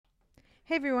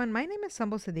Hey everyone, my name is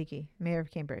Sumbul Siddiqui, Mayor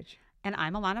of Cambridge. And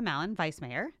I'm Alanna Mallon, Vice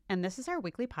Mayor, and this is our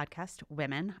weekly podcast,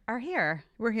 Women Are Here.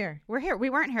 We're here. We're here. We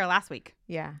weren't here last week.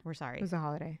 Yeah. We're sorry. It was a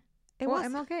holiday. It well, was.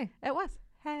 I'm okay. It was.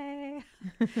 Hey.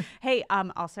 Hey,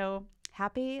 also,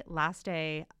 happy last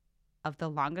day of the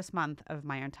longest month of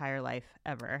my entire life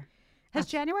ever. Has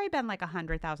January been like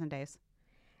 100,000 days?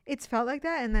 It's felt like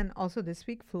that, and then also this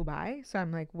week flew by, so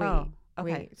I'm like, wait, okay.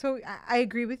 wait. So I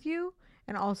agree with you,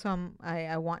 and also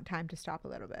I want time to stop a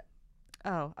little bit.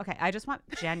 Oh, okay. I just want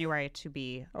January to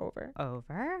be Over.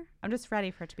 I'm just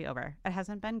ready for it to be over. It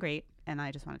hasn't been great, and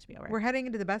I just want it to be over. We're heading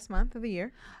into the best month of the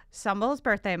year. Sumbul's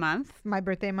birthday month. My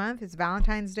birthday month is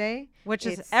Valentine's Day. Which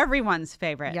is everyone's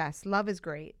favorite. Yes, love is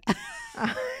great.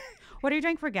 What are you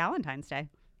doing for Galentine's Day?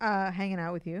 Hanging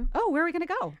out with you. Oh, where are we going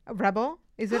to go? Rebel.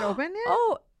 Is it open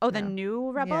yet? The No.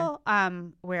 new Rebel?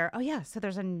 Yeah. So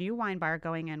there's a new wine bar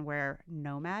going in where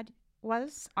Nomad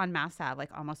was on Mass Ave, like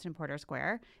almost in Porter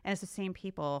Square. And it's the same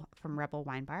people from Rebel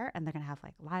Wine Bar. And they're going to have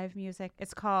like live music.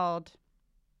 It's called,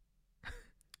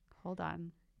 hold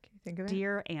on. Can you think of it?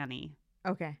 Dear Annie.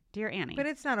 Okay. Dear Annie. But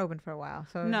it's not open for a while.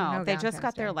 So no, they just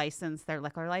got Valentine's their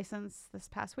liquor license this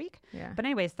past week. Day. Yeah. But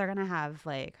anyways, they're going to have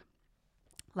like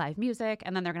live music,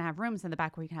 and then they're going to have rooms in the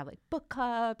back where you can have like book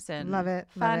clubs and Love it.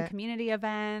 fun community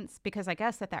events, because I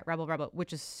guess that Rebel,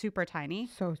 which is super tiny.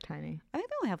 So tiny. I think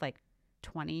they only have like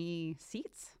 20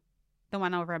 seats. The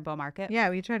one over in Bow Market. Yeah,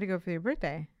 we tried to go for your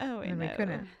birthday. Oh, and we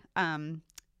couldn't.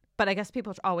 But I guess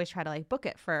people always try to like book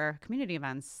it for community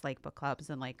events, like book clubs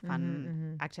and like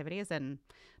fun activities, and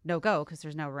no go because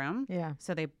there's no room. Yeah.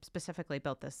 So they specifically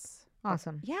built this.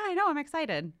 Awesome. Yeah, I know. I'm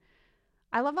excited.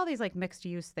 I love all these like mixed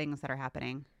use things that are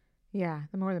happening. Yeah,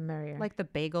 the more the merrier. Like the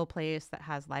bagel place that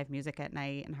has live music at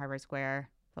night in Harvard Square.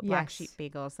 The Black Sheep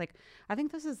Bagels. Like, I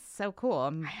think this is so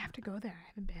cool. I have to go there. I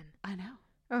haven't been. I know.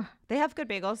 Oh. They have good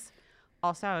bagels.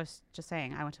 Also, I was just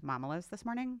saying, I went to Mama's this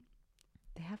morning.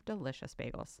 They have delicious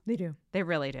bagels. They do. They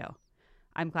really do.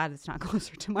 I'm glad it's not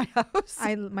closer to my house.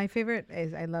 My favorite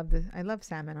is I love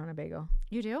salmon on a bagel.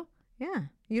 You do? Yeah.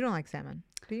 You don't like salmon,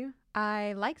 do you?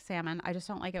 I like salmon. I just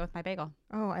don't like it with my bagel.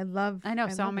 Oh, I know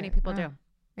So many people do.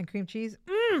 And cream cheese.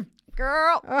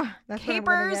 Girl. Oh, that's Capers.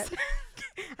 What I'm gonna get.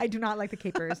 I do not like the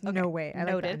capers. Okay. No way. I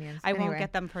like the onions. I won't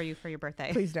get them for you for your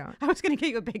birthday. Please don't. I was going to get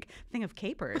you a big thing of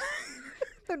capers.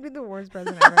 That'd be the worst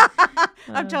present ever.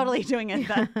 I'm totally doing it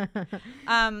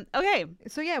then. Okay.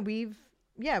 So yeah, we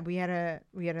have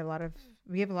a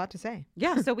lot to say.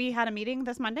 Yeah. So we had a meeting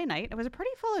this Monday night. It was a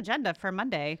pretty full agenda for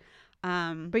Monday.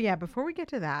 But yeah, before we get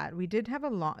to that, we did have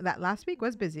that last week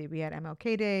was busy. We had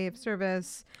MLK Day of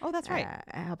service. Oh, that's right.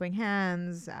 Helping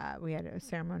Hands. We had a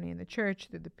ceremony in the church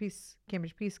through the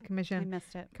Cambridge Peace Commission. I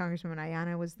missed it. Congresswoman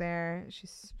Alanna was there.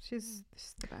 She's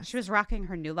the best. She was rocking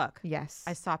her new look. Yes.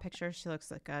 I saw pictures. She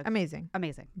looks like amazing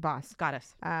boss.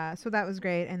 Goddess. So that was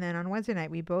great. And then on Wednesday night,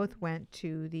 we both went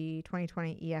to the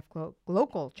 2020 EF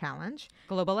Glocal Challenge.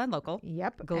 Global and local.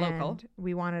 Yep. Glocal. And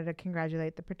we wanted to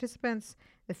congratulate the participants.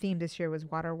 The theme this year was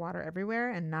water, water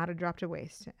everywhere, and not a drop to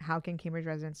waste. How can Cambridge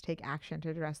residents take action to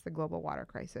address the global water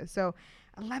crisis? So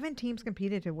 11 teams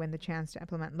competed to win the chance to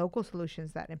implement local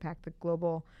solutions that impact the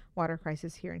global water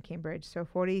crisis here in Cambridge. So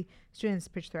 40 students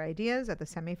pitched their ideas at the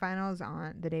semifinals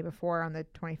on the day before on the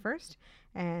 21st,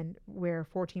 and where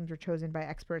 4 teams were chosen by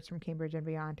experts from Cambridge and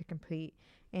beyond to compete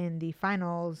in the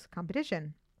finals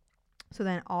competition. So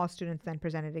then all students then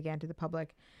presented again to the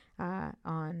public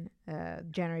on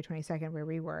January 22nd, where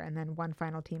we were. And then one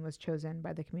final team was chosen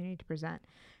by the community to present.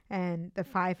 And the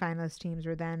 5 finalist teams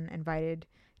were then invited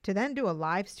to then do a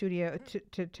live studio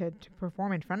to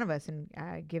perform in front of us and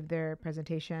give their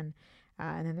presentation.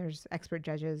 And then there's expert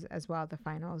judges as well at the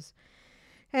finals.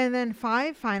 And then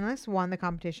 5 finalists won the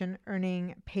competition,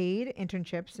 earning paid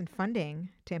internships and funding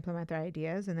to implement their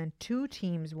ideas. And then 2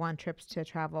 teams won trips to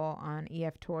travel on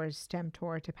EF Tour's STEM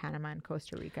tour to Panama and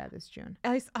Costa Rica this June.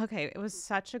 Okay, it was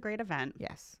such a great event.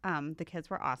 Yes. The kids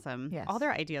were awesome. Yes. All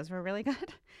their ideas were really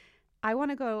good. I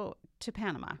want to go to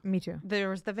Panama. Me too. There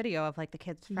was the video of like the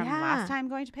kids from last time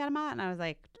going to Panama, and I was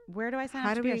like, where do I sign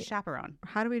up to be a chaperone?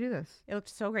 How do we do this? It looked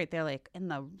so great. They're like in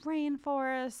the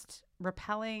rainforest,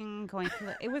 rappelling, going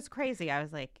through it was crazy. I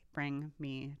was like, bring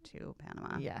me to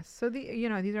Panama. Yes. So these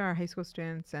are our high school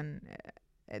students, and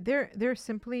they're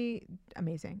simply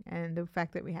amazing. And the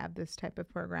fact that we have this type of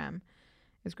program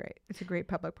is great. It's a great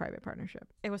public-private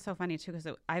partnership. It was so funny too because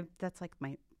that's like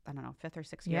my 5th or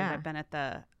 6th year I've been at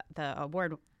the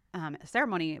award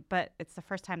ceremony, but it's the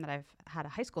first time that I've had a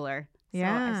high schooler. So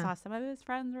I saw some of his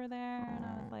friends were there, and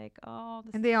I was like, oh.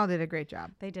 And they all did a great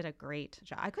job. They did a great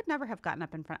job. I could never have gotten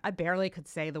up in front. I barely could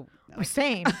say the.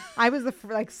 Same. I was the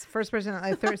first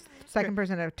person, second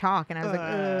person to talk, and I was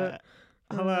like,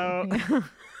 hello. Yeah.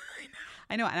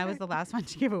 I know. And I was the last one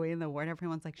to give away in the award.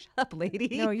 Everyone's like, shut up,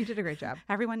 lady. No, you did a great job.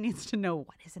 Everyone needs to know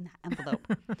what is in that envelope.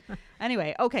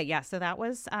 Anyway, okay, yeah. So that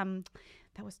was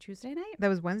Tuesday night. That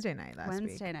was Wednesday night last week.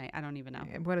 Wednesday night. I don't even know.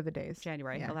 What are the days?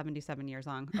 January, Yeah. 11 years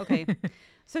long. Okay.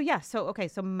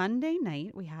 So Monday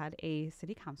night we had a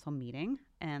city council meeting,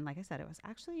 and like I said, it was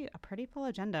actually a pretty full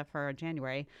agenda for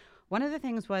January. One of the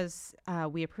things was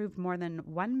we approved more than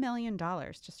 $1 million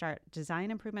to start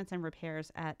design improvements and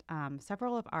repairs at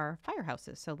several of our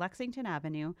firehouses. So Lexington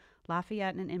Avenue,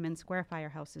 Lafayette and Inman Square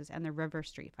firehouses, and the River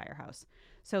Street firehouse.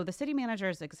 So the city manager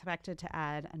is expected to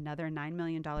add another $9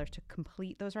 million to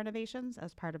complete those renovations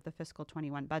as part of the fiscal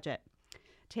 21 budget.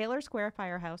 Taylor Square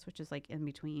Firehouse, which is like in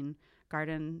between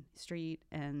Garden Street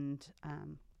and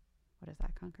what is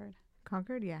that, Concord?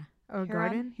 Concord, yeah. Oh,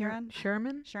 Huron? Garden?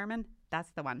 Sherman? Sherman?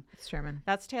 That's the one. It's Sherman.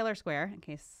 That's Taylor Square, in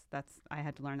case I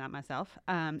had to learn that myself.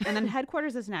 And then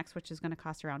headquarters is next, which is going to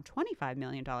cost around $25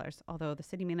 million, although the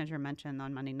city manager mentioned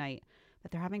on Monday night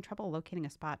that they're having trouble locating a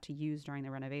spot to use during the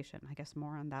renovation. I guess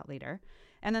more on that later.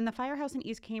 And then the firehouse in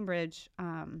East Cambridge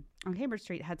on Cambridge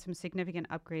Street had some significant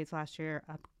upgrades last year,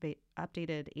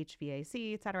 updated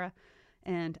HVAC, et cetera.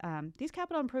 And these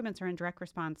capital improvements are in direct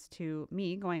response to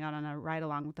me going out on a ride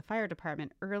along with the fire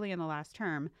department early in the last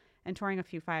term and touring a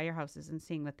few firehouses and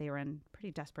seeing that they were in pretty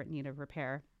desperate need of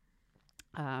repair.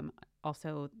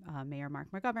 Also, Mayor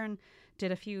Mark McGovern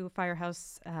did a few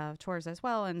firehouse tours as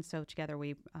well. And so together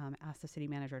we asked the city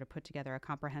manager to put together a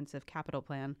comprehensive capital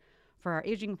plan for our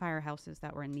aging firehouses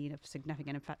that were in need of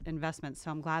significant investments.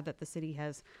 So I'm glad that the city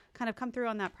has kind of come through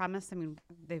on that promise. I mean,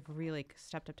 they've really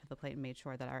stepped up to the plate and made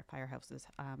sure that our firehouses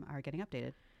are getting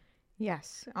updated.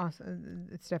 Yes, also,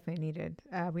 it's definitely needed.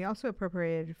 We also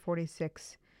appropriated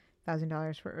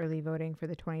 $46,000 for early voting for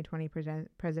the 2020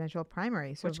 presidential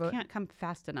primary. So Which can't come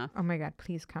fast enough. Oh my God,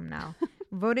 please come now.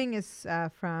 Voting is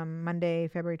from Monday,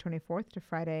 February 24th to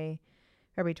Friday,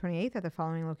 February 28th at the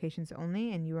following locations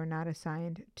only, and you are not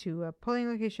assigned to a polling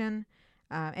location.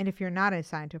 And if you're not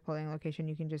assigned to a polling location,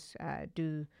 you can just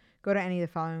go to any of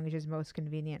the following, which is most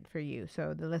convenient for you.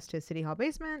 So the list is City Hall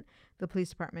basement, the Police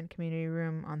Department Community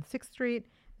Room on 6th Street,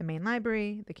 the main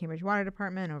library, the Cambridge Water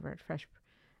Department over at Fresh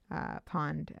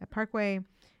Pond Parkway,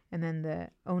 and then the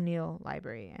O'Neill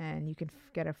Library. And you can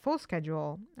get a full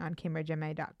schedule on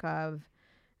cambridgema.gov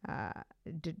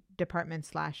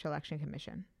department/election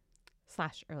commission.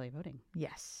 /early voting.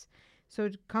 Yes. So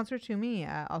Councillor Toomey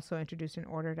also introduced an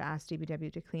order to ask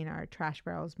DPW to clean our trash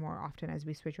barrels more often as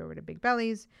we switch over to Big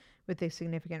Bellies. With the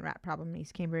significant rat problem in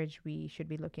East Cambridge, we should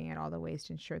be looking at all the ways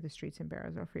to ensure the streets and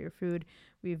barrels are free of food.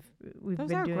 We've Those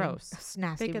been are doing gross. It's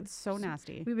nasty. They get so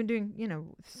nasty. We've been doing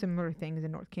similar things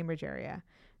in North Cambridge area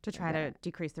To try to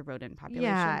decrease the rodent population.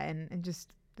 Yeah, and just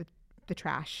the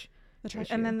trash. The trash.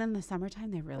 issue. And then in the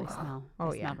summertime, they really smell.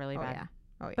 They smell really bad. Yeah.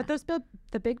 Oh yeah. But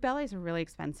the big bellies are really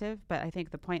expensive. But I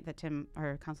think the point that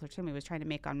Councillor Toomey was trying to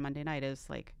make on Monday night is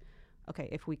like, okay,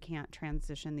 if we can't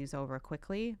transition these over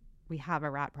quickly, we have a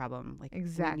rat problem. Like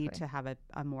Exactly. we need to have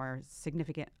a more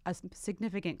significant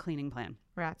cleaning plan.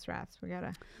 Rats. We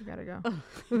gotta go.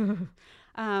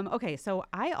 Okay, so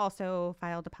I also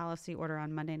filed a policy order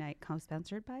on Monday night,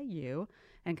 co-sponsored by you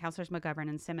and Councillors McGovern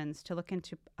and Simmons, to look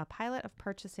into a pilot of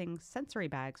purchasing sensory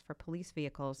bags for police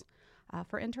vehicles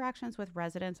for interactions with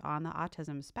residents on the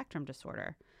autism spectrum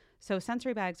disorder. So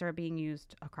sensory bags are being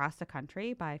used across the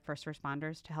country by first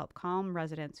responders to help calm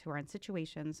residents who are in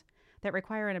situations that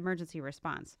require an emergency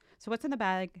response. So what's in the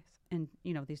bag in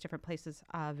these different places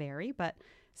vary, but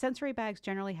sensory bags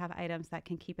generally have items that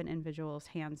can keep an individual's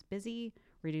hands busy,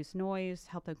 reduce noise,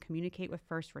 help them communicate with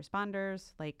first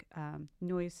responders, like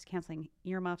noise canceling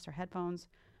earmuffs or headphones,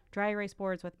 dry erase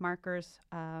boards with markers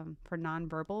for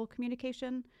nonverbal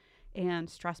communication, and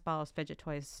stress balls, fidget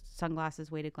toys,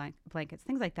 sunglasses, weighted blankets,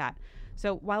 things like that.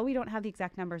 So while we don't have the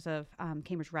exact numbers of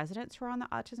Cambridge residents who are on the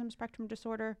autism spectrum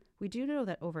disorder, we do know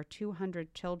that over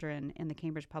 200 children in the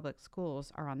Cambridge public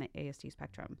schools are on the ASD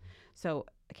spectrum. So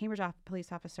Cambridge police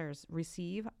officers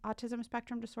receive autism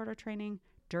spectrum disorder training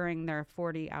during their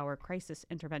 40-hour crisis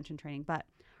intervention training, but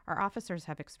our officers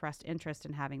have expressed interest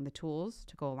in having the tools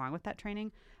to go along with that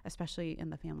training, especially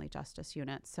in the family justice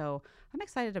unit. So I'm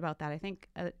excited about that. I think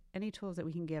any tools that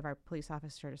we can give our police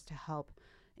officers to help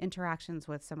interactions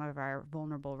with some of our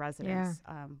vulnerable residents,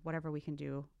 whatever we can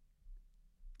do.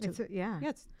 No,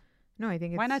 I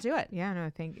think why not do it? Yeah, no,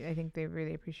 I think they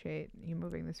really appreciate you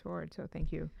moving this forward. So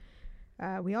thank you.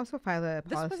 We also filed a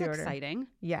policy order. This was exciting.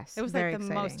 Yes, it was very like the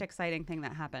exciting. most exciting thing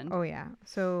that happened. Oh yeah.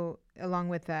 So along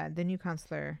with the new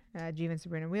councillor, Jeevan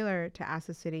Sabrina Wheeler, to ask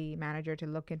the city manager to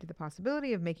look into the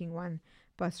possibility of making one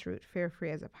bus route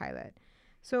fare-free as a pilot.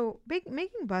 So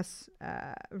making bus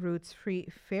routes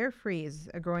fare-free is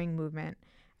a growing movement,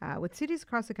 with cities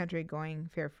across the country going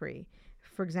fare-free.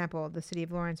 For example, the city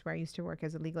of Lawrence, where I used to work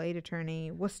as a legal aid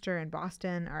attorney, Worcester and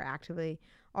Boston are actively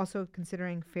also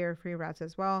considering fare-free routes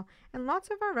as well. And lots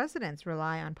of our residents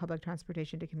rely on public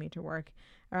transportation to commute to work,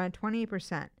 around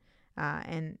 28%.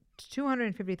 And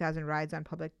 250,000 rides on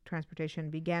public transportation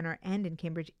begin or end in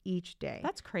Cambridge each day.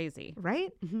 That's crazy.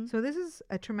 Right? Mm-hmm. So this is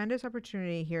a tremendous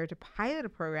opportunity here to pilot a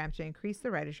program to increase the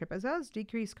ridership as well as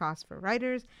decrease costs for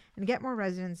riders and get more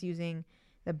residents using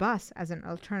the bus as an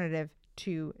alternative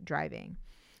to driving.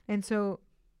 And so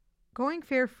going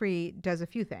fare free does a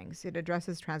few things. It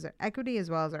addresses transit equity as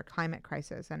well as our climate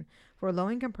crisis. And for a low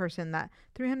income person, that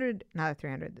 300, not a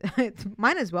 300, it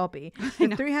might as well be.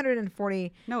 The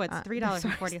 340. No, it's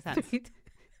 $3.40.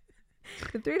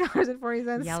 The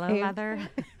 $3.40 Yellow leather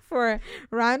for a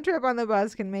round trip on the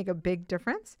bus can make a big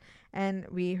difference. And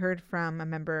we heard from a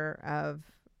member of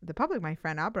the public, my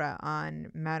friend Abra, on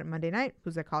Monday night,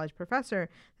 who's a college professor,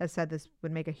 that said this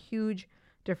would make a huge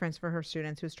difference for her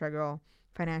students who struggle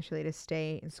financially to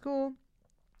stay in school.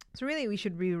 So really, we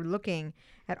should be looking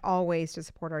at all ways to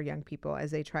support our young people as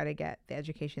they try to get the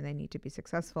education they need to be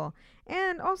successful.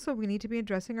 And also, we need to be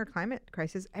addressing our climate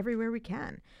crisis everywhere we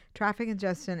can. Traffic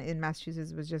congestion in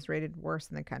Massachusetts was just rated worse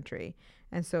in the country.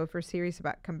 And so if we're serious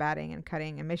about combating and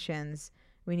cutting emissions,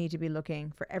 we need to be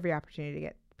looking for every opportunity to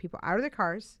get people out of their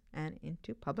cars and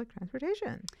into public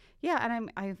transportation. Yeah, and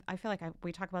I feel like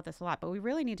we talk about this a lot, but we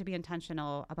really need to be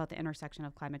intentional about the intersection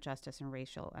of climate justice and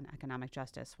racial and economic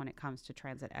justice when it comes to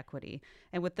transit equity.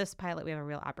 And with this pilot, we have a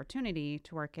real opportunity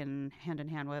to work in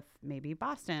hand with maybe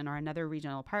Boston or another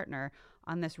regional partner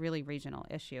on this really regional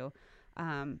issue.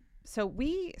 So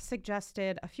we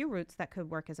suggested a few routes that could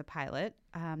work as a pilot.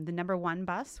 The number 1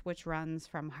 bus, which runs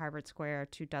from Harvard Square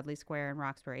to Dudley Square in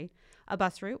Roxbury, a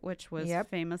bus route which was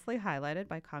famously highlighted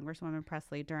by Congresswoman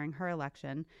Presley during her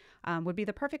election, would be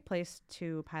the perfect place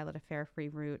to pilot a fare-free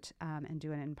route and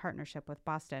do it in partnership with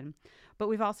Boston. But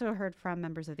we've also heard from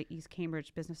members of the East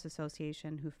Cambridge Business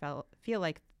Association who feel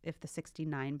like if the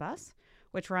 69 bus,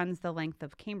 which runs the length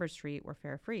of Cambridge Street, were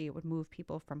fare-free, it would move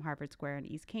people from Harvard Square and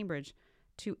East Cambridge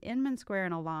to Inman Square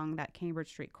and along that Cambridge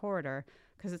Street corridor,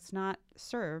 because it's not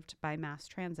served by mass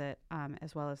transit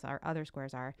as well as our other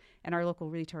squares are. And our local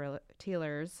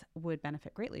retailers would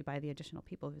benefit greatly by the additional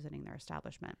people visiting their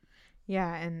establishment.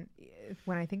 Yeah, and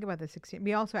when I think about the 60,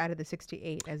 we also added the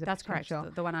 68 as a That's potential.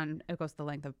 correct. The one on, it goes the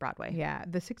length of Broadway. Yeah,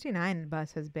 the 69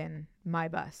 bus has been my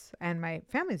bus and my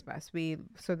family's bus.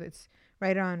 So it's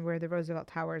right on where the Roosevelt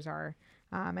Towers are,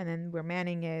 and then where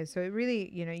Manning is. So it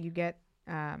really, you get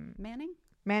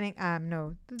Manning,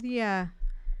 no,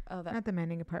 not the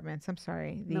Manning Apartments. I'm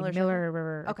sorry, the Miller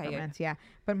River Apartments. Yeah,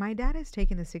 but my dad has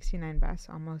taken the 69 bus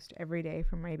almost every day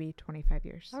for maybe 25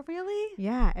 years. Oh, really?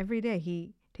 Yeah, every day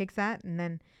he takes that and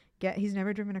then he's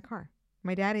never driven a car.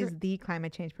 My dad is the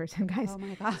climate change person, guys. Oh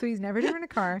my God. So he's never driven a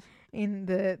car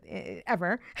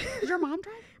ever. Does your mom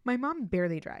drive? My mom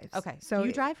barely drives. Okay. So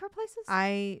you drive her places?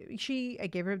 I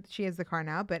gave her, she has the car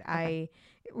now, but okay.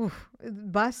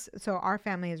 Bus. So our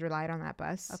family has relied on that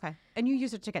bus. Okay. And you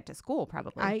use it to get to school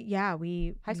probably.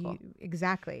 High school.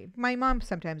 Exactly. My mom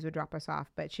sometimes would drop us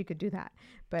off, but she could do that.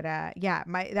 But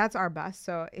that's our bus.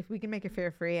 So if we can make it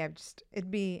fare free, it'd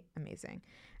be amazing.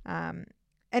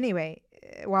 Anyway,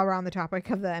 while we're on the topic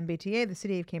of the MBTA, the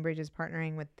City of Cambridge is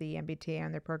partnering with the MBTA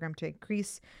on their program to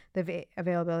increase the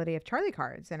availability of Charlie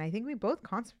cards. And I think we both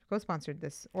co-sponsored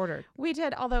this order. We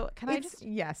did, although,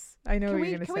 Yes, I know what you're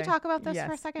going to say. Can we talk about this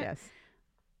for a second? Yes.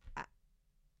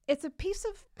 It's a piece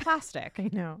of plastic I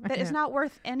know. is not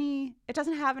worth it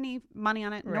doesn't have any money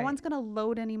on it. Right. No one's going to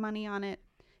load any money on it.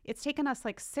 It's taken us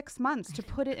like 6 months to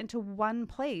put it into one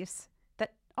place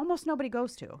that almost nobody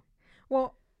goes to.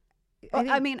 Well,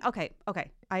 okay.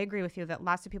 I agree with you that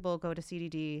lots of people go to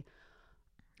CDD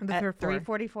the at third floor.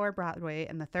 344 Broadway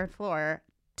and the third floor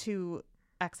to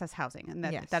access housing. And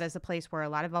that is a place where a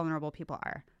lot of vulnerable people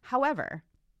are. However,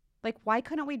 why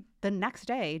couldn't we the next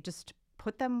day just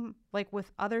put them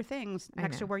with other things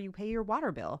next to where you pay your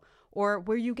water bill or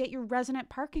where you get your resident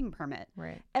parking permit?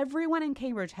 Right. Everyone in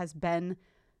Cambridge has been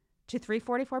to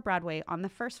 344 Broadway on the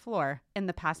first floor in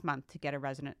the past month to get a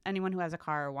resident. Anyone who has a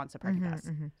car or wants a parking pass,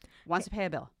 wants to pay a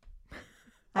bill.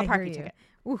 A parking ticket.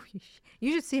 Ooh,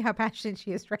 you should see how passionate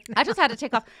she is right now. I just had to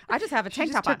take off. I just have a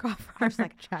tank top on. Took off I was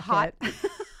hot.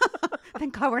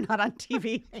 Thank God we're not on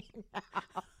TV.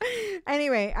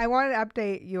 Anyway, I wanted to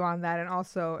update you on that and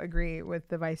also agree with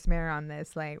the vice mayor on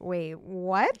this. Wait,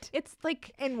 what? It's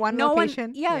in one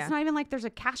location? It's not even there's a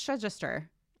cash register.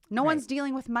 No one's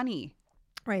dealing with money.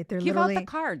 Right. Give out the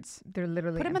cards. They're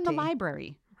literally put them empty. in the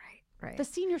library. Right. The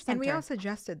senior center. And we all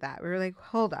suggested that. We were like,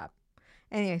 hold up.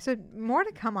 Anyway, so more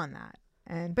to come on that.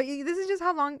 But this is just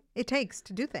how long it takes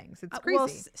to do things. It's crazy. Well,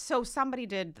 so somebody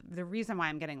did. The reason why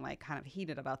I'm getting like kind of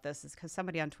heated about this is because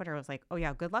somebody on Twitter was like, "Oh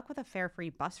yeah, good luck with a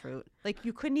fare-free bus route. Like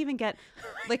you couldn't even get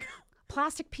like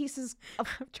plastic pieces of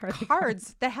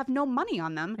cards that have no money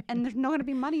on them, and there's not going to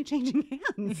be money changing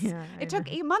hands. Yeah, it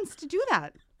took 8 months to do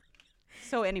that.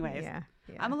 So, anyways,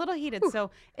 I'm a little heated. Whew.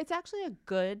 So it's actually a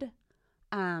good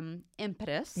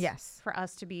impetus for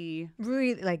us to be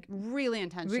really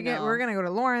intentional. We're gonna go to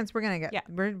Lawrence. We're gonna get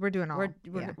we're doing all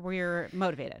we're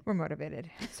motivated. We're motivated.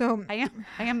 So I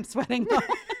am sweating.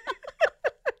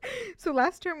 So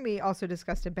last term we also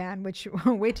discussed a ban, which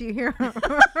wait till you hear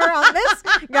on this,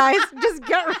 guys. Just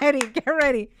get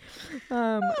ready.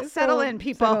 Settle in,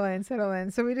 people. Settle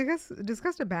in. So we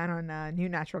discussed a ban on new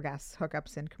natural gas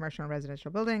hookups in commercial and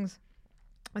residential buildings.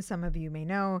 As some of you may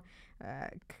know,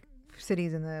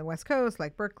 cities in the West Coast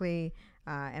like Berkeley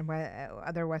and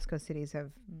other West Coast cities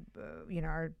have,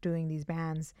 are doing these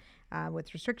bans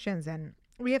with restrictions, and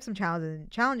we have some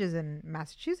challenges in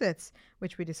Massachusetts,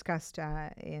 which we discussed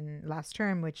in last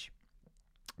term, which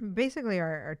basically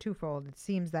are twofold. It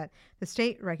seems that the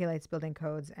state regulates building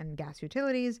codes and gas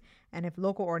utilities, and if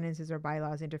local ordinances or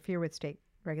bylaws interfere with state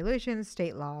regulations,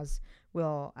 state laws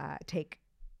will take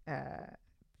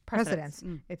precedence.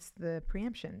 It's the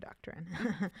preemption doctrine,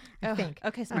 I think.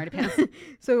 Okay, smarty pants.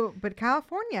 But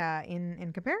California,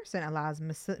 in comparison, allows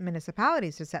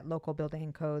municipalities to set local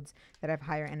building codes that have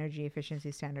higher energy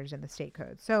efficiency standards than the state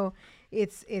code. So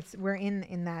we're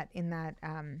in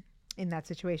that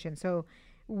situation. So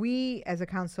we, as a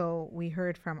council, we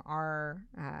heard from our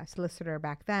solicitor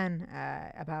back then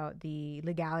about the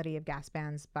legality of gas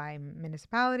bans by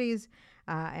municipalities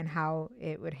and how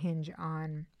it would hinge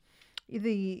on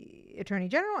the Attorney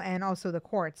General and also the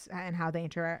courts and how they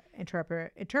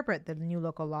interpret the new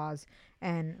local laws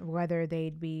and whether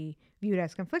they'd be viewed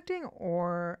as conflicting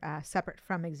or separate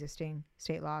from existing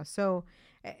state laws. So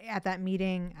at that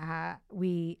meeting,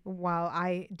 while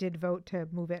I did vote to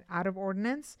move it out of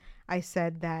ordinance, I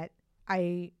said that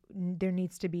there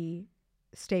needs to be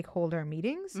stakeholder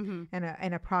meetings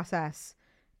and a process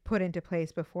put into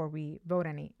place before we vote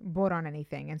on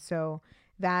anything. And so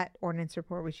that ordinance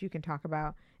report, which you can talk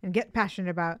about and get passionate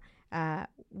about,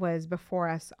 was before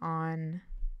us on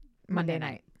Monday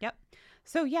night. Yep.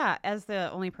 So as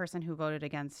the only person who voted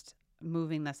against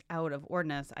moving this out of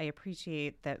ordinance, I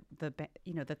appreciate that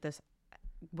that this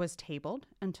was tabled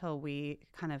until we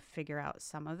kind of figure out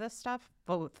some of this stuff.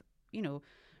 Both,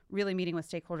 really meeting with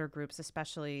stakeholder groups,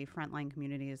 especially frontline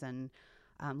communities and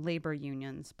labor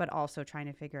unions, but also trying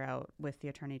to figure out with the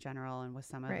Attorney General and with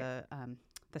some of the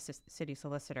city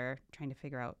solicitor, trying to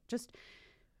figure out just,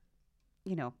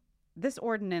 this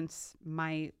ordinance,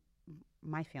 my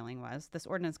feeling was this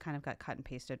ordinance kind of got cut and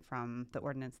pasted from the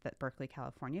ordinance that Berkeley,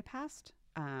 California passed,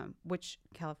 which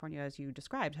California, as you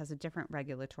described, has a different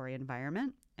regulatory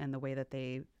environment and the way that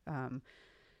they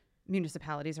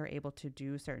municipalities are able to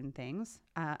do certain things.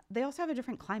 They also have a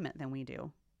different climate than we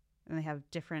do. And they have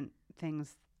different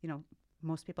things,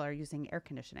 most people are using air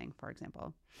conditioning, for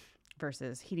example,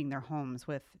 versus heating their homes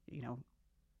with,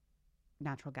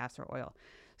 natural gas or oil.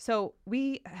 So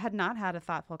we had not had a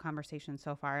thoughtful conversation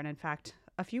so far. And in fact,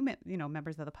 a few,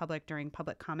 members of the public during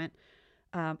public comment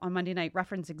on Monday night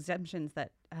referenced exemptions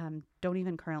that don't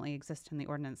even currently exist in the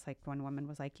ordinance. Like one woman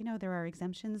was like, there are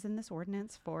exemptions in this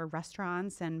ordinance for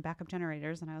restaurants and backup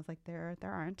generators. And I was like, there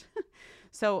aren't.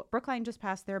 So Brookline just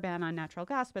passed their ban on natural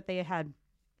gas, but they had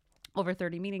over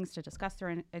 30 meetings to discuss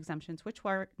their exemptions, which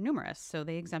were numerous. So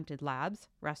they exempted labs,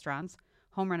 restaurants,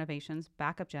 home renovations,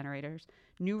 backup generators,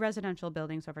 new residential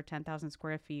buildings over 10,000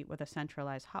 square feet with a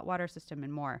centralized hot water system,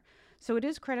 and more. So it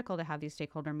is critical to have these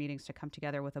stakeholder meetings to come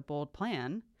together with a bold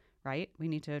plan, right? We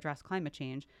need to address climate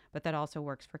change, but that also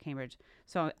works for Cambridge.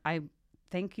 So I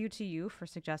thank you for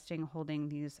suggesting holding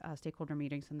these stakeholder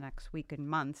meetings in the next week and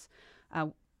months.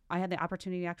 I had the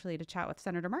opportunity actually to chat with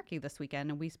Senator Markey this weekend,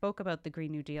 and we spoke about the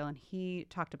Green New Deal, and he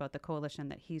talked about the coalition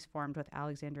that he's formed with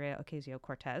Alexandria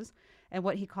Ocasio-Cortez and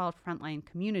what he called frontline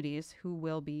communities who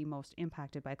will be most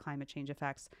impacted by climate change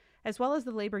effects, as well as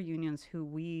the labor unions who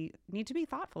we need to be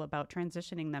thoughtful about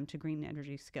transitioning them to green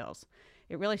energy skills.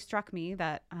 It really struck me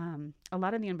that a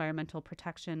lot of the environmental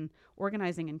protection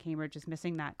organizing in Cambridge is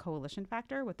missing that coalition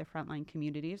factor with the frontline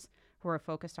communities who are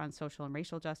focused on social and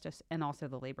racial justice, and also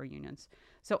the labor unions.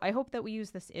 So I hope that we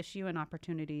use this issue and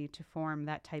opportunity to form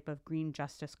that type of green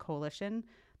justice coalition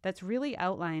that's really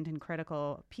outlined in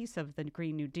critical piece of the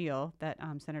Green New Deal that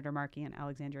Senator Markey and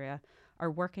Alexandria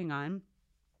are working on.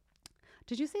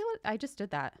 Did you say what? I just did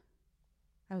that.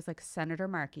 I was like, Senator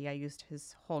Markey. I used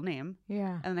his whole name.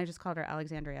 Yeah. And then I just called her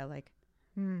Alexandria. Like,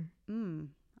 Mm.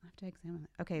 I have to examine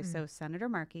it. Okay, so Senator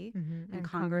Markey Mm-hmm. and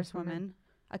Congresswoman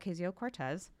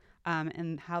Ocasio-Cortez,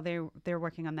 and how they're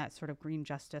working on that sort of green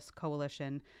justice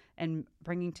coalition and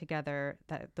bringing together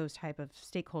those type of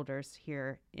stakeholders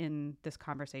here in this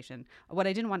conversation. What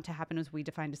I didn't want to happen was we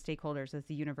defined the stakeholders as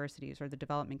the universities or the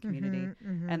development community,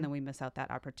 and then we miss out that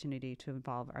opportunity to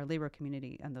involve our labor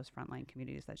community and those frontline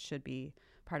communities that should be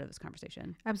part of this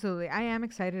conversation. Absolutely. I am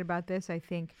excited about this. I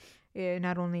think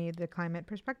not only the climate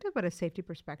perspective, but a safety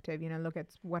perspective. Look at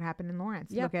what happened in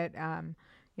Lawrence. Yep. Look at,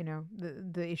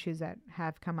 the issues that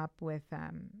have come up with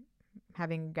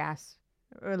having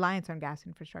reliance on gas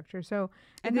infrastructure. So,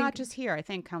 and not just here. I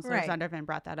think Councillor Right. Zondervan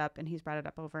brought that up, and he's brought it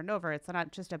up over and over. It's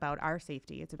not just about our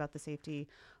safety. It's about the safety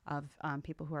of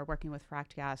people who are working with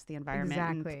fracked gas, the environment,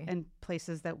 Exactly. and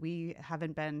places that we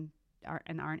haven't been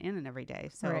and aren't in every day.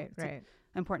 So right.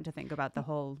 important to think about the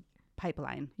whole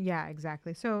pipeline. Yeah,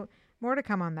 exactly. So more to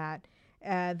come on that.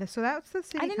 So that's the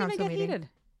city I didn't council even get meeting. heated.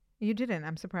 You didn't.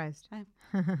 I'm surprised.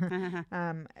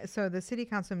 So the city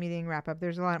council meeting wrap up.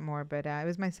 There's a lot more, but it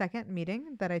was my second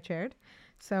meeting that I chaired.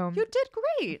 So You did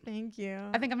great. thank you.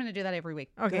 I think I'm going to do that every week.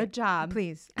 Okay. Good job.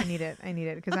 Please, I need it.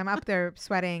 Because I'm up there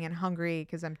sweating and hungry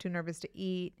because I'm too nervous to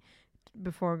eat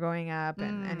before going up.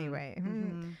 And anyway,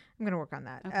 I'm going to work on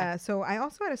that. Okay. So I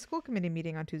also had a school committee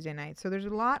meeting on Tuesday night. So there's a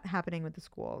lot happening with the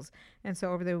schools. And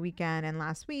so over the weekend and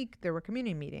last week, there were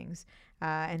community meetings.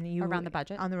 Around the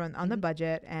budget? On the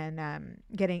budget and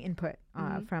getting input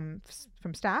from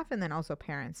staff and then also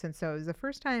parents. And so it was the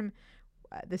first time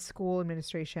the school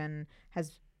administration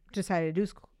has decided to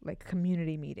do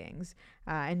community meetings.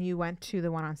 And you went to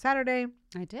the one on Saturday.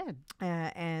 I did.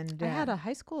 And I had a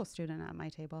high school student at my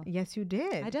table. Yes, you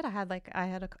did. I did. I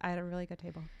had a really good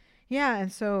table. Yeah,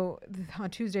 and so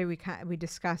on Tuesday we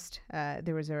discussed.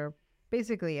 There was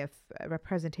basically a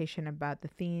presentation about the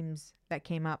themes that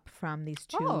came up from these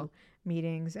two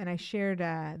meetings, and I shared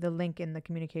the link in the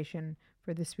communication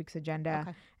for this week's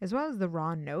agenda, as well as the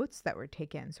raw notes that were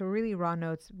taken. So really raw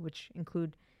notes, which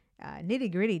include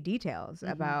nitty gritty details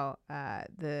about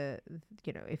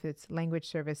if it's language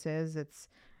services, it's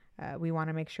we want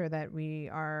to make sure that we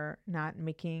are not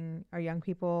making our young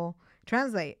people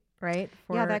translate. Right.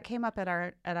 That came up at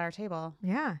our table.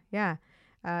 Yeah.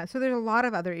 So there's a lot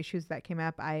of other issues that came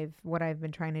up. What I've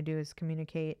been trying to do is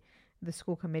communicate the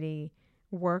school committee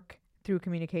work through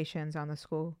communications on the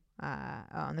school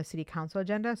on the city council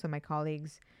agenda, so my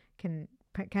colleagues can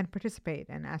participate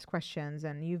and ask questions.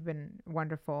 And you've been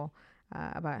wonderful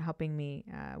about helping me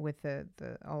with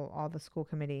all the school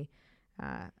committee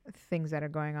things that are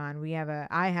going on.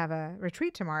 I have a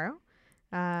retreat tomorrow.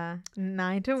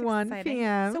 9 to 1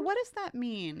 p.m. So what does that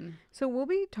mean? So we'll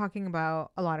be talking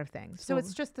about a lot of things. So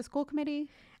it's just the school committee?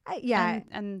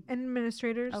 And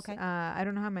administrators. Okay. I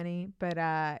don't know how many,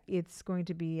 but it's going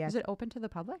to be. Is it open to the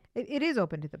public? It is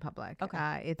open to the public.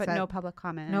 Okay. But no public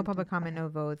comment. No public comment. No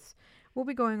votes. We'll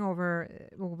be going over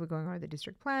the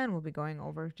district plan. We'll be going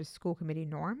over just school committee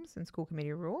norms and school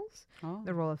committee rules.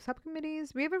 The role of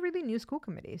subcommittees. We have a really new school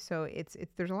committee, so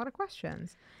there's a lot of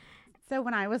questions. So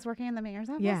when I was working in the mayor's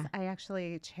office, I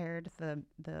actually chaired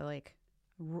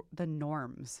the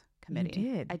norms committee.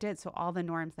 You did? I did. So all the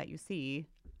norms that you see.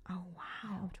 Oh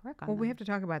wow! To work on. Well, we have to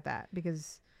talk about that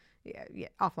because,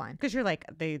 offline. Because you're like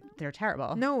they're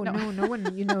terrible. No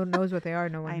one knows what they are.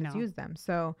 No one has used them.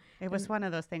 So it was one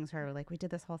of those things where we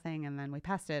did this whole thing and then we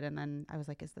passed it and then I was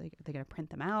like, are they going to print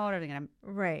them out? Are they going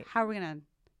to How are we going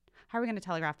to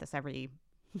telegraph this every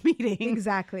meeting?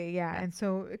 Exactly. Yeah. And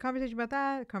so a conversation about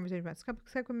that, conversation about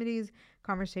subcommittees,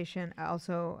 conversation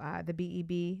also the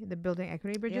BEB, the Building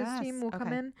Equity Bridges team will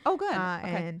come in. Oh, good.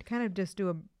 And kind of just do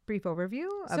a brief overview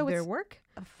of their work.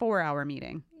 A 4-hour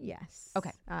meeting. Yes.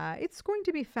 Okay. It's going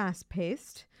to be fast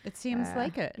paced. It seems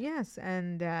like it. Yes.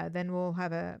 And then we'll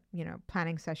have a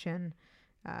planning session,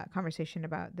 conversation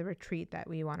about the retreat that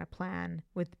we want to plan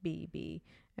with BEB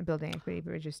and Building Equity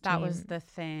Bridges team. That was the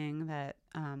thing that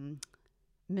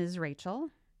Ms. Rachel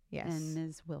and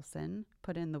Ms. Wilson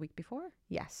put in the week before?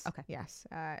 Yes. Okay. Yes.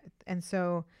 And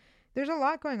so there's a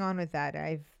lot going on with that.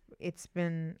 I've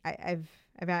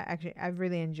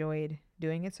really enjoyed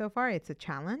doing it so far. It's a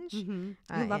challenge. You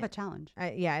love a challenge.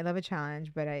 I love a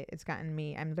challenge, but it's gotten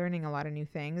me, I'm learning a lot of new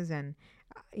things. And,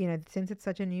 since it's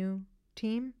such a new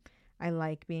team, I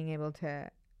like being able to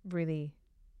really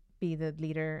be the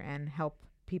leader and help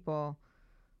people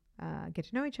get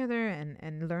to know each other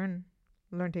and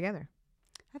learn together.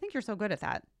 I think you're so good at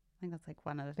that. I think that's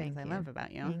one of the things I love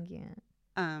about you. Thank you.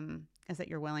 Is that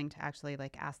you're willing to actually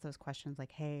ask those questions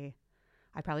hey,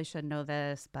 I probably should know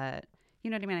this, but You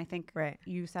know what I mean? I think Right.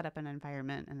 you set up an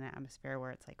environment and an atmosphere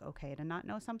where it's like okay to not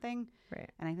know something.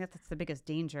 Right. And I think that's the biggest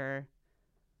danger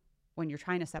when you're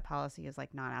trying to set policy is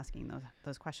like not asking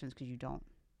those questions because you don't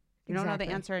know the Exactly.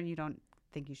 answer and you don't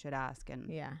think you should ask. And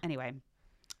Yeah. anyway,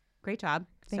 great job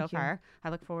Thank so you. far. I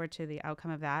look forward to the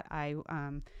outcome of that. I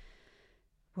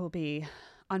will be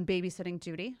on babysitting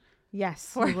duty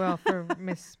Yes, we will for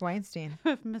Miss Weinstein.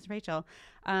 with Miss Rachel.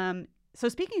 So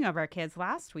speaking of our kids,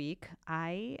 last week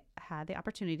I had the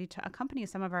opportunity to accompany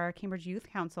some of our Cambridge Youth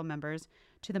Council members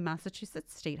to the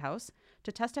Massachusetts State House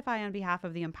to testify on behalf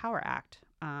of the Empower Act,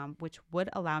 which would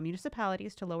allow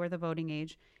municipalities to lower the voting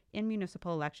age in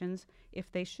municipal elections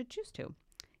if they should choose to.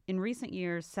 In recent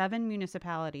years, 7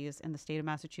 municipalities in the state of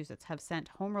Massachusetts have sent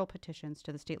home rule petitions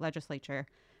to the state legislature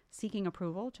seeking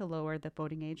approval to lower the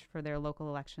voting age for their local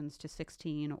elections to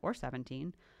 16 or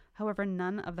 17. However,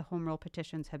 none of the home rule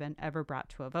petitions have been ever brought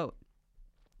to a vote.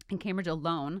 In Cambridge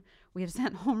alone, we have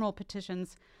sent home rule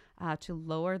petitions to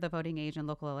lower the voting age in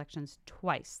local elections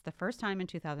twice, the first time in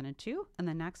 2002 and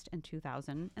the next in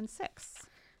 2006.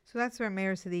 So that's where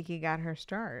Mayor Siddiqui got her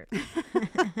start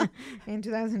in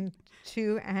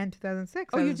 2002 and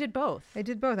 2006. Oh, you did both? I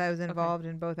did both. I was involved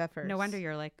in both efforts. No wonder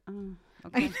you're like, oh,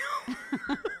 okay.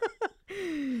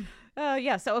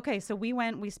 Yeah. So we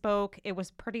went, we spoke. It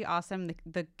was pretty awesome.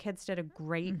 The kids did a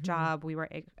great job. We were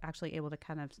actually able to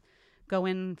kind of go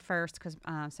in first because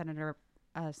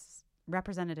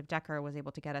Representative Decker was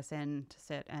able to get us in to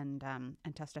sit and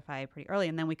testify pretty early.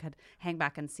 And then we could hang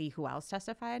back and see who else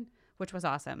testified, which was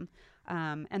awesome.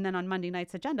 And then on Monday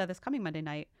night's agenda, this coming Monday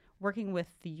night, working with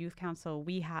the Youth Council,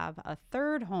 we have a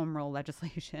third home rule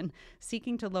legislation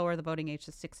seeking to lower the voting age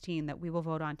to 16 that we will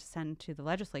vote on to send to the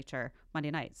legislature Monday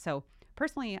night. So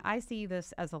personally, I see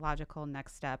this as a logical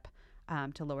next step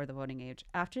to lower the voting age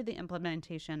after the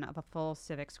implementation of a full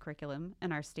civics curriculum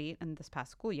in our state in this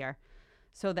past school year.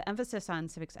 So the emphasis on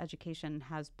civics education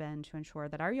has been to ensure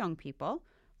that our young people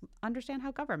understand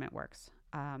how government works,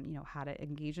 how to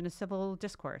engage in a civil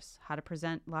discourse, how to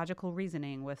present logical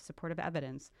reasoning with supportive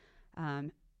evidence,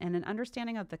 and an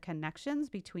understanding of the connections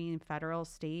between federal,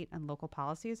 state, and local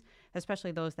policies,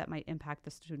 especially those that might impact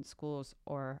the student schools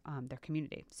or their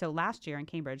community. So last year in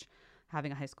Cambridge,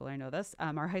 having a high school, I know this,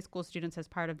 our high school students, as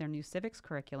part of their new civics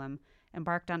curriculum,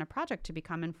 embarked on a project to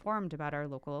become informed about our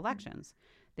local elections.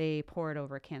 They pored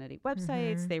over candidate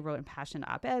websites. They wrote impassioned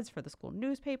op-eds for the school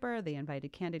newspaper. They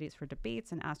invited candidates for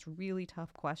debates and asked really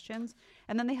tough questions.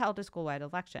 And then they held a school-wide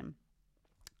election.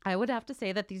 I would have to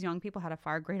say that these young people had a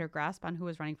far greater grasp on who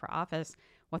was running for office,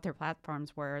 what their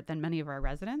platforms were, than many of our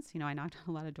residents. I knocked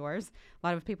on a lot of doors. A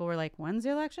lot of people were like, when's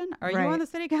the election? Are you on the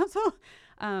city council?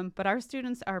 But our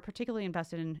students are particularly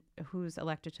invested in who's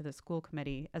elected to the school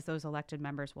committee, as those elected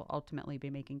members will ultimately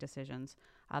be making decisions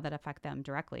that affect them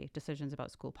directly, decisions about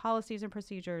school policies and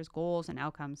procedures, goals and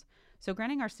outcomes. So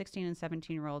granting our 16 and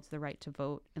 17-year-olds the right to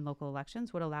vote in local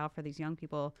elections would allow for these young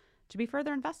people to be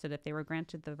further invested if they were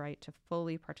granted the right to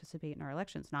fully participate in our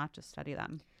elections, not just study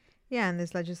them. Yeah, and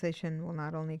this legislation will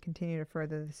not only continue to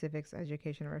further the civics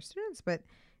education of our students, but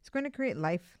it's going to create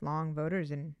lifelong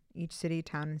voters in each city,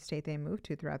 town, and state they move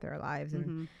to throughout their lives.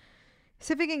 And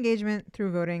civic engagement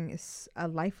through voting is a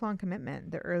lifelong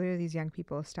commitment. The earlier these young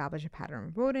people establish a pattern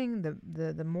of voting,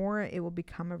 the more it will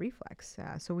become a reflex.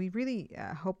 So we really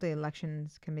hope the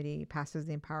Elections Committee passes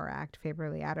the Empower Act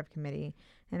favorably out of committee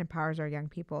and empowers our young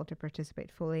people to participate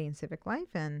fully in civic life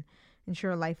and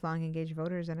ensure lifelong engaged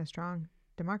voters and a strong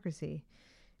democracy.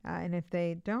 And if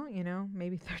they don't,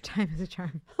 maybe third time is a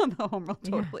charm. On the home rule,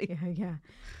 totally.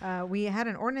 Yeah. We had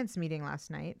an ordinance meeting last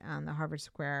night on the Harvard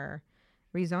Square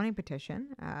rezoning petition.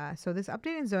 So this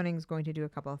update in zoning is going to do a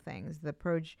couple of things. The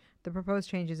proposed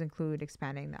changes include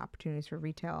expanding the opportunities for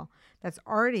retail that's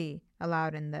already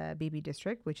allowed in the BB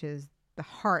district, which is the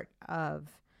heart of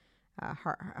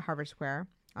Harvard Square,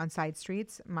 on side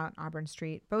streets, Mount Auburn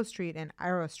Street, Bow Street, and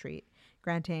Iro Street,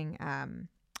 granting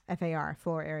FAR,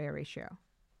 floor area ratio.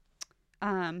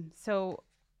 So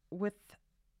with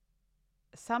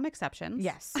some exceptions.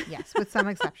 Yes, with some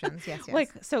exceptions. Yes.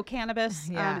 So cannabis is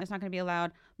not going to be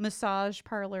allowed. Massage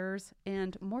parlors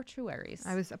and mortuaries.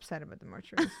 I was upset about the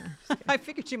mortuaries. I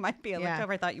figured you might be. I looked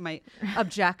over. I thought you might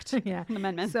object to the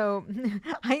amendment. So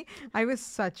I was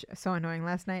so annoying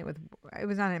last night with, it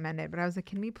was not amended, but I was like,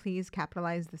 can we please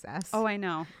capitalize this S? Oh, I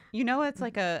know. It's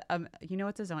like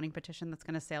it's a zoning petition that's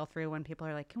going to sail through when people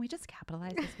are like, can we just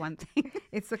capitalize this one thing?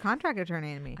 It's the contract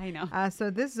attorney in me. I know.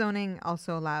 So this zoning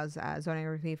also allows zoning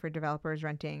relief for developers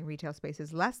renting retail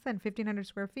spaces less than 1,500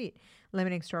 square feet,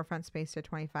 limiting storefront space to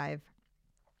 25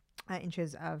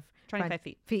 inches of 25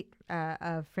 feet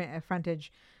of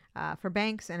frontage for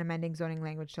banks and amending zoning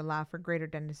language to allow for greater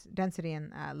density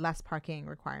and less parking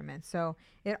requirements. So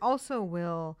it also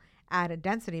will add a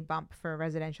density bump for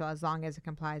residential as long as it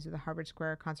complies with the Harvard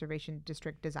Square Conservation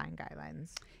District design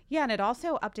guidelines. Yeah, and it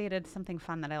also updated something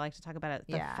fun that I like to talk about,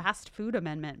 the Yeah. fast food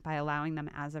amendment by allowing them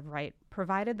as of right,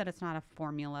 provided that it's not a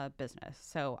formula business.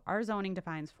 So our zoning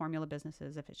defines formula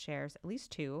businesses if it shares at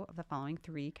least 2 of the following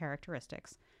 3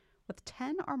 characteristics with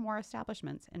 10 or more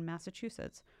establishments in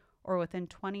Massachusetts or within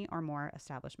 20 or more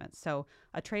establishments. So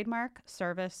a trademark,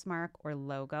 service mark, or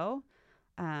logo.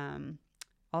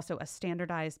 Also a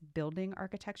standardized building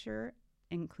architecture,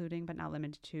 including but not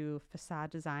limited to facade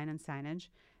design and signage.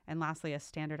 And lastly, a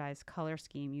standardized color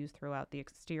scheme used throughout the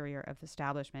exterior of the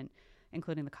establishment,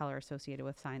 including the color associated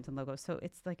with signs and logos. So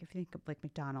it's like if you think of like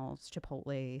McDonald's,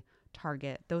 Chipotle,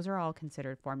 Target, those are all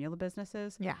considered formula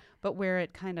businesses. Yeah. But where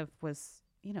it kind of was,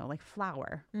 like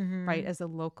Flour, right, as a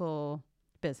local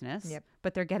business. Yep.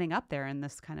 But they're getting up there in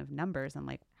this kind of numbers and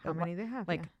like How many they have.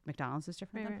 like McDonald's is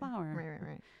different than Flour.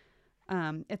 Right.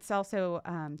 It's also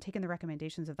taken the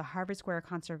recommendations of the Harvard Square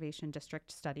Conservation District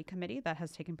Study Committee that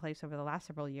has taken place over the last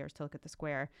several years to look at the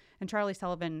square. And Charlie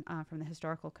Sullivan from the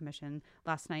Historical Commission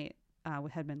last night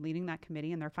had been leading that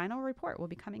committee, and their final report will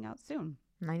be coming out soon.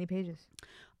 90 pages.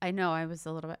 I know. I was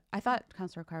a little bit. I thought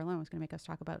Councilor Carlone was going to make us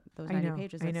talk about those 90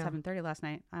 pages at 7:30 last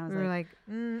night. I was We were like,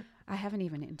 I haven't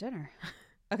even eaten dinner.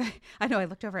 Okay. I know. I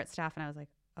looked over at staff and I was like,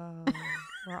 oh,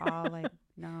 we're all like,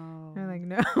 no. We're like,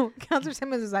 no. Counselor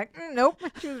Simmons was like, nope.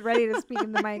 She was ready to speak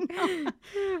in the mic.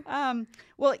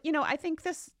 Well, I think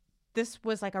this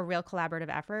was like a real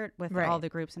collaborative effort with all the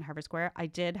groups in Harvard Square. I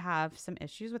did have some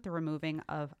issues with the removing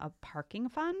of a parking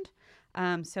fund.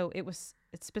 So it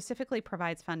specifically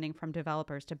provides funding from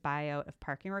developers to buy out of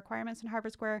parking requirements in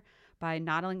Harvard Square by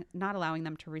not allowing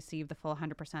them to receive the full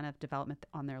 100% of development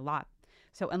on their lot.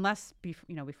 So unless,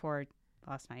 before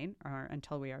last night or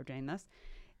until we are doing this,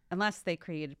 unless they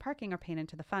created parking or paid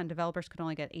into the fund, developers could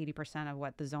only get 80% of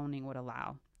what the zoning would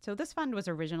allow. So this fund was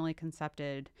originally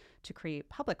concepted to create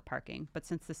public parking, but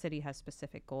since the city has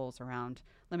specific goals around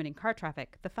limiting car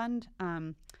traffic, the fund,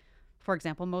 for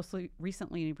example,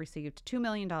 recently received $2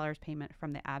 million payment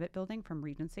from the Abbott building from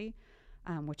Regency,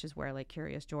 which is where like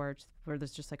Curious George, where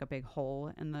there's just like a big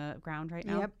hole in the ground right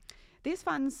now. Yep. These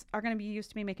funds are going to be used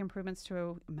to make improvements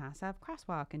to Mass Ave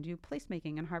crosswalk and do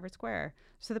placemaking in Harvard Square.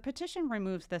 So the petition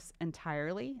removes this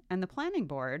entirely. And the planning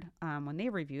board, when they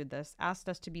reviewed this, asked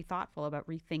us to be thoughtful about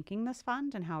rethinking this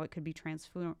fund and how it could be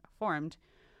transformed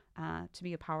to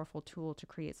be a powerful tool to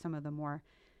create some of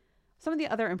the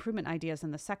other improvement ideas in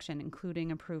the section,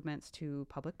 including improvements to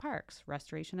public parks,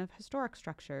 restoration of historic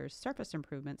structures, surface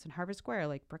improvements in Harvard Square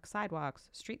like brick sidewalks,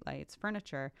 streetlights,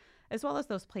 furniture, as well as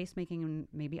those placemaking and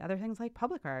maybe other things like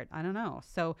public art. I don't know.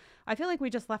 So I feel like we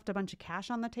just left a bunch of cash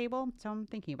on the table. So I'm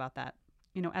thinking about that.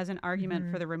 As an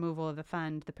argument for the removal of the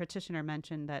fund, the petitioner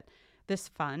mentioned that this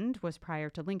fund was prior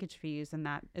to linkage fees, and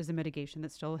that is a mitigation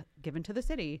that's still given to the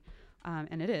city.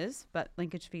 And it is, but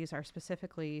linkage fees are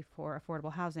specifically for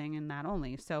affordable housing and that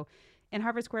only. So in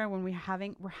Harvard Square, when we're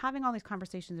having all these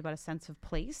conversations about a sense of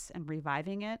place and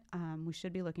reviving it, we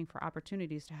should be looking for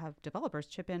opportunities to have developers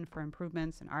chip in for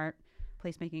improvements in art,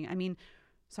 placemaking. I mean,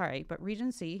 sorry, but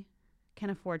Regency can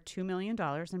afford $2 million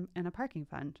in a parking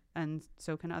fund, and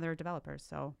so can other developers.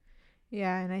 So,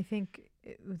 yeah, and I think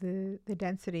the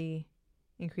density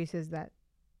increases that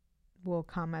will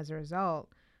come as a result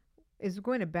is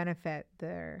going to benefit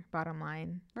their bottom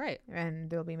line, right? And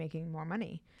they'll be making more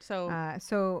money. So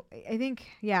I think,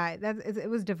 it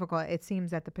was difficult. It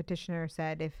seems that the petitioner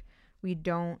said if we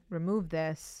don't remove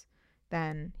this,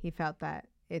 then he felt that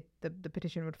the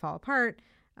petition would fall apart.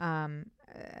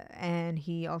 And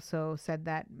he also said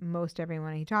that most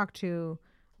everyone he talked to,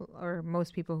 or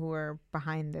most people who were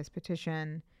behind this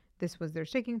petition, this was their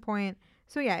sticking point.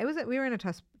 So yeah, we were in a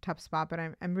tough spot, but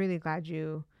I'm really glad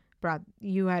you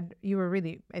were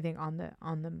really, I think, on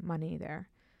the money there.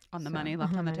 On the money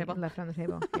left on the table. Left on the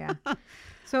table. Yeah.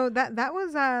 So that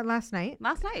was last night.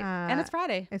 And it's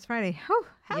Friday. It's Friday. Oh,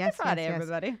 Happy Friday,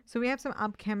 everybody. So we have some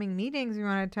upcoming meetings we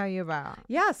want to tell you about.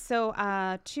 Yeah. So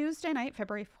Tuesday night,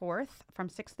 February 4th, from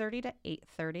 6:30 to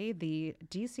 8:30, the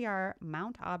DCR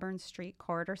Mount Auburn Street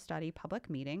Corridor Study public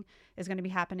meeting is going to be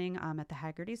happening at the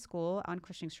Haggerty School on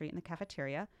Cushing Street in the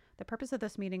cafeteria. The purpose of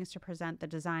this meeting is to present the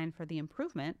design for the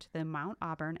improvement to the Mount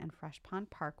Auburn and Fresh Pond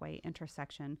Parkway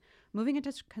intersection, moving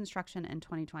into construction in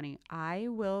 2020. I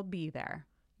will be there.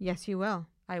 Yes, you will.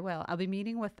 I will. I'll be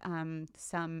meeting with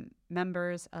some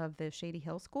members of the Shady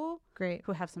Hill School. Great.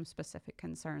 Who have some specific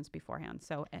concerns beforehand.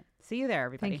 So see you there,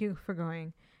 everybody. Thank you for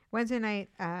going. Wednesday night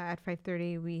at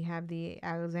 5:30, we have the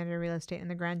Alexandria Real Estate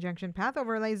and the Grand Junction Path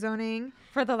overlay zoning.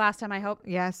 For the last time, I hope.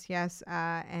 Yes.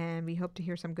 And we hope to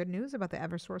hear some good news about the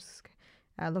Eversource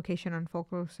location on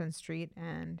Fulkerson Street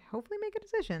and hopefully make a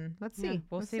decision. Let's see. Yeah,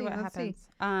 we'll see what happens.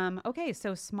 Okay,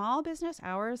 so small business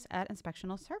hours at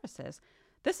inspectional services.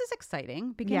 This is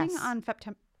exciting. Beginning on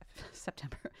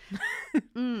September.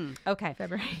 Okay.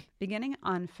 February. Beginning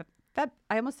on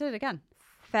I almost did it again.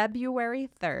 February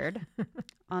 3rd,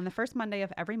 on the first Monday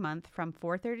of every month from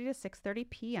 4:30 to 6:30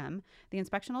 p.m., the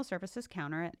inspectional services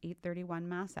counter at 831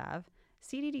 Mass Ave.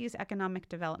 CDD's economic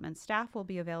development staff will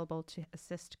be available to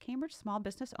assist Cambridge small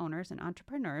business owners and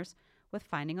entrepreneurs with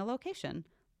finding a location,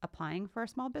 applying for a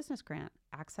small business grant,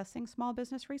 accessing small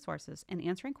business resources, and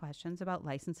answering questions about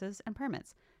licenses and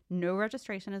permits. No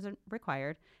registration is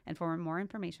required. And for more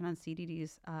information on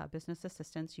CDD's business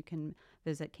assistance, you can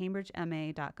visit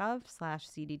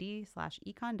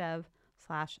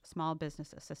cambridgema.gov/cdd/econdev/small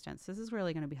business assistance. This is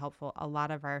really going to be helpful. A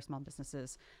lot of our small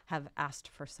businesses have asked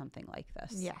for something like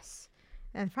this. Yes.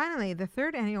 And finally, the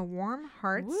third annual Warm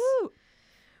Hearts Woo!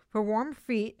 for Warm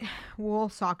Feet Wool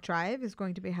Sock Drive is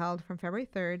going to be held from February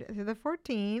 3rd to the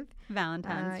 14th.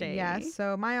 Valentine's Day. Yes.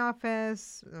 So my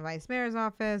office, the Vice Mayor's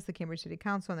office, the Cambridge City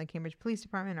Council, and the Cambridge Police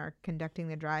Department are conducting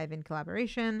the drive in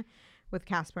collaboration with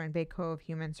Casper and Bay Cove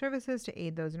Human Services to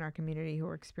aid those in our community who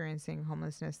are experiencing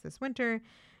homelessness this winter.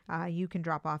 You can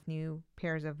drop off new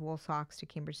pairs of wool socks to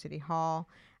Cambridge City Hall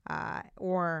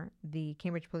or the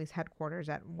Cambridge Police Headquarters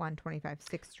at 125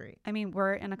 6th Street. I mean,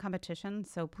 we're in a competition,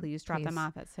 so please drop them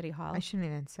off at City Hall. I shouldn't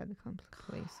even said the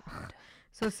police.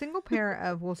 So a single pair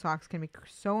of wool socks can be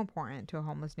so important to a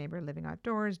homeless neighbor living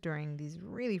outdoors during these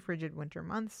really frigid winter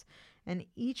months. And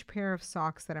each pair of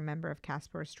socks that a member of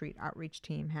Casper Street Outreach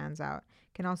Team hands out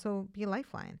can also be a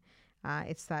lifeline.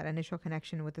 It's that initial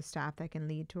connection with the staff that can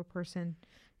lead to a person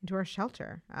into our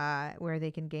shelter where they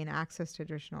can gain access to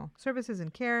additional services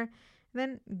and care, and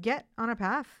then get on a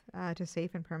path to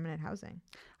safe and permanent housing.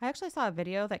 I actually saw a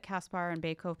video that Caspar and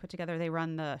Bay Cove put together. They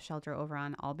run the shelter over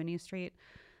on Albany Street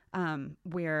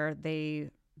where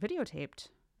they videotaped.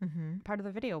 Mm-hmm. Part of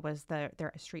the video was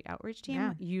their street outreach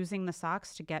team using the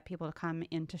socks to get people to come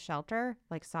into shelter,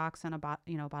 like socks and a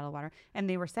bottle of water. And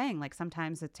they were saying like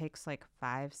sometimes it takes like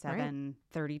 5, 7,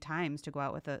 30 times to go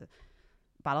out with a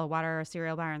bottle of water, a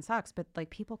cereal bar, and socks, but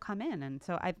like people come in. And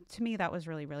so to me, that was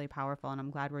really, really powerful. And I'm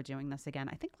glad we're doing this again.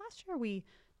 I think last year did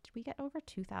we get over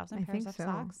 2,000 pairs of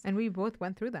socks? And we both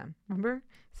went through them. Remember?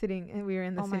 And we were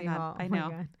in the city hall. I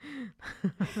know.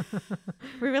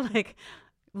 We were like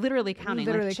literally counting,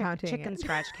 chicken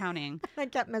scratch counting. I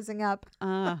kept messing up.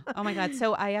 Oh my God.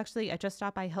 So I just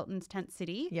stopped by Hilton's Tent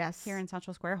City here in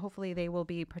Central Square. Hopefully they will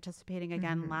be participating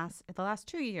again. The last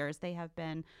 2 years they have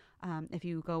been, if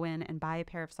you go in and buy a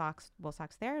pair of wool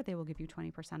socks there, they will give you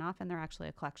 20% off, and they're actually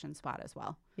a collection spot as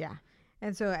well. Yeah.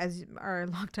 And so as our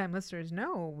longtime listeners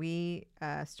know, we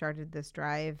started this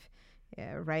drive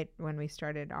right when we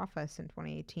started office in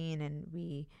 2018,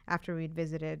 and after we'd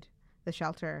visited the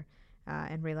shelter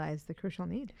and realized the crucial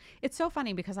need. It's so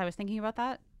funny because I was thinking about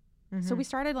that. Mm-hmm. So we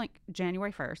started like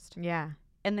January 1st. Yeah.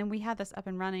 And then we had this up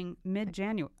and running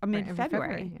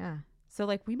mid-February. Yeah. So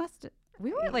like we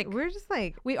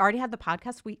already had the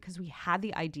podcast because we had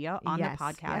the idea on the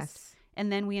podcast. Yes. And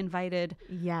then we invited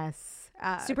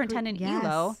Superintendent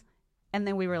Elo, and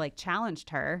then we were like challenged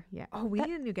her. Yeah. Oh, we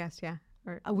need a new guest. Yeah.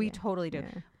 We totally do.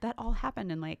 Yeah. That all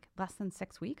happened in like less than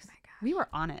 6 weeks. Oh my gosh. We were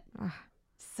on it.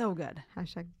 So good.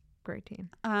 #great team.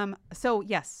 So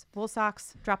yes, wool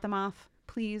socks, drop them off,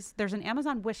 please. There's an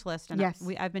Amazon wish list, and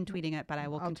I've been tweeting it, but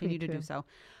I'll continue to do so.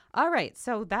 All right.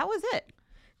 So that was it.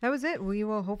 We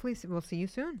will hopefully we'll see you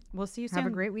soon. We'll see you soon. Have a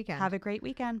great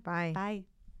weekend. Bye. Bye.